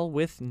NFL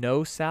with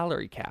no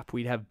salary cap.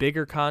 We'd have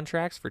bigger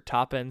contracts for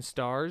top-end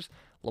stars.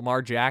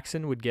 Lamar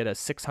Jackson would get a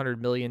 $600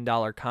 million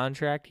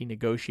contract he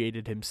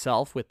negotiated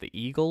himself with the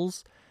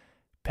Eagles.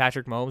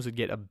 Patrick Mahomes would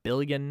get $1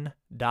 billion.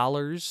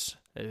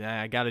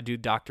 I got to do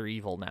Dr.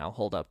 Evil now.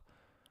 Hold up.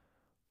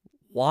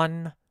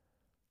 $1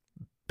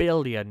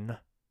 billion.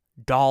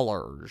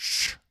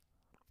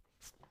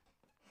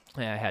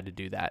 Yeah, I had to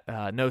do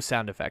that. No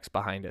sound effects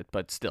behind it,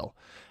 but still,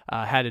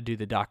 had to do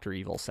the Dr.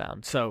 Evil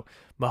sound. So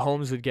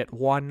Mahomes would get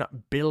 $1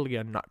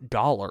 billion,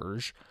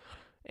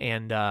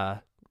 and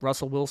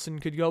Russell Wilson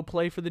could go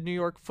play for the New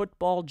York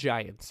Football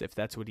Giants if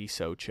that's what he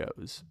so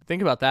chose.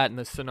 Think about that in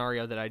the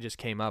scenario that I just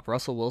came up.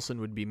 Russell Wilson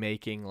would be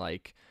making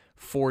like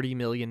 $40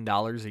 million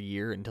a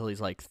year until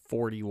he's like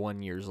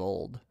 41 years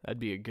old. That'd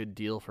be a good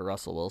deal for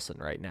Russell Wilson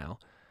right now.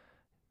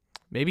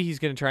 Maybe he's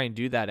going to try and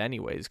do that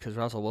anyways because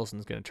Russell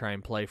Wilson's going to try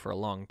and play for a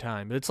long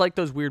time. But it's like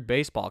those weird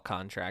baseball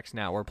contracts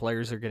now where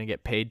players are going to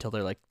get paid till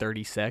they're like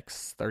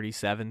 36,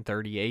 37,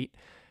 38.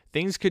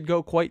 Things could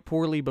go quite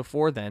poorly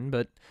before then,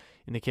 but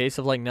in the case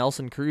of like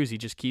Nelson Cruz, he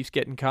just keeps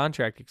getting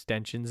contract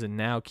extensions and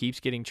now keeps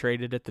getting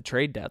traded at the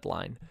trade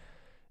deadline.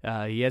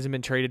 He hasn't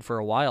been traded for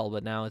a while,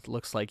 but now it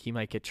looks like he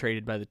might get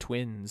traded by the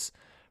Twins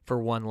for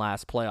one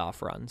last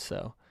playoff run.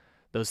 So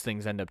those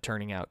things end up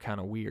turning out kind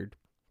of weird.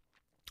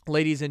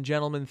 Ladies and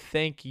gentlemen,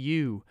 thank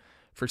you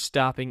for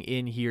stopping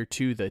in here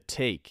to the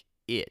Take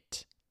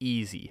It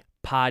Easy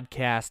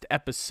podcast.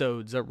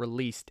 Episodes are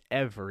released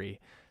every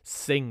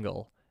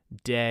single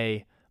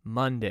day,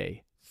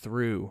 Monday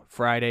through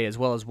Friday, as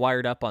well as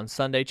Wired Up on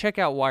Sunday. Check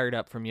out Wired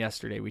Up from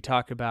yesterday. We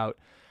talked about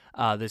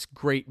this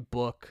great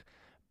book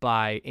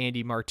by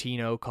Andy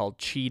Martino called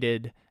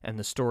Cheated, and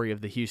the story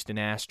of the Houston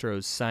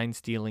Astros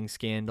sign-stealing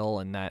scandal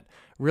and that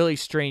really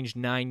strange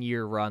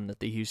 9-year run that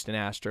the Houston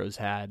Astros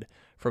had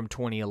from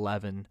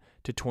 2011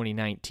 to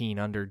 2019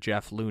 under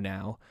Jeff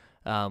Luhnow.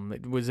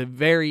 It was a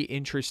very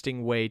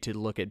interesting way to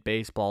look at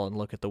baseball and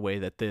look at the way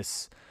that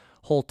this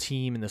whole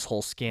team and this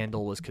whole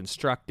scandal was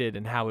constructed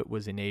and how it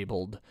was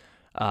enabled.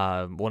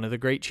 One of the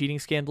great cheating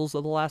scandals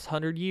of the last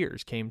 100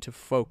 years came to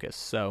focus.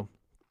 So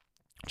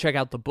check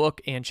out the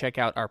book and check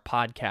out our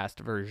podcast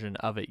version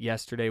of it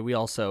yesterday. We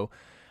also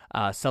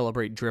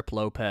celebrate Drip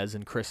Lopez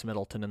and Chris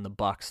Middleton and the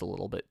Bucks a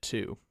little bit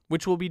too,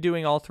 which we'll be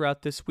doing all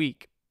throughout this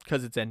week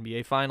because it's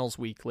NBA Finals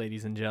week,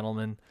 ladies and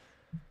gentlemen.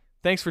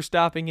 Thanks for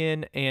stopping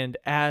in, and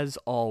as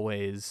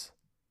always,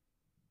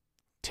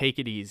 take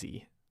it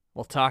easy.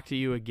 We'll talk to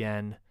you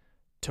again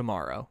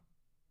tomorrow.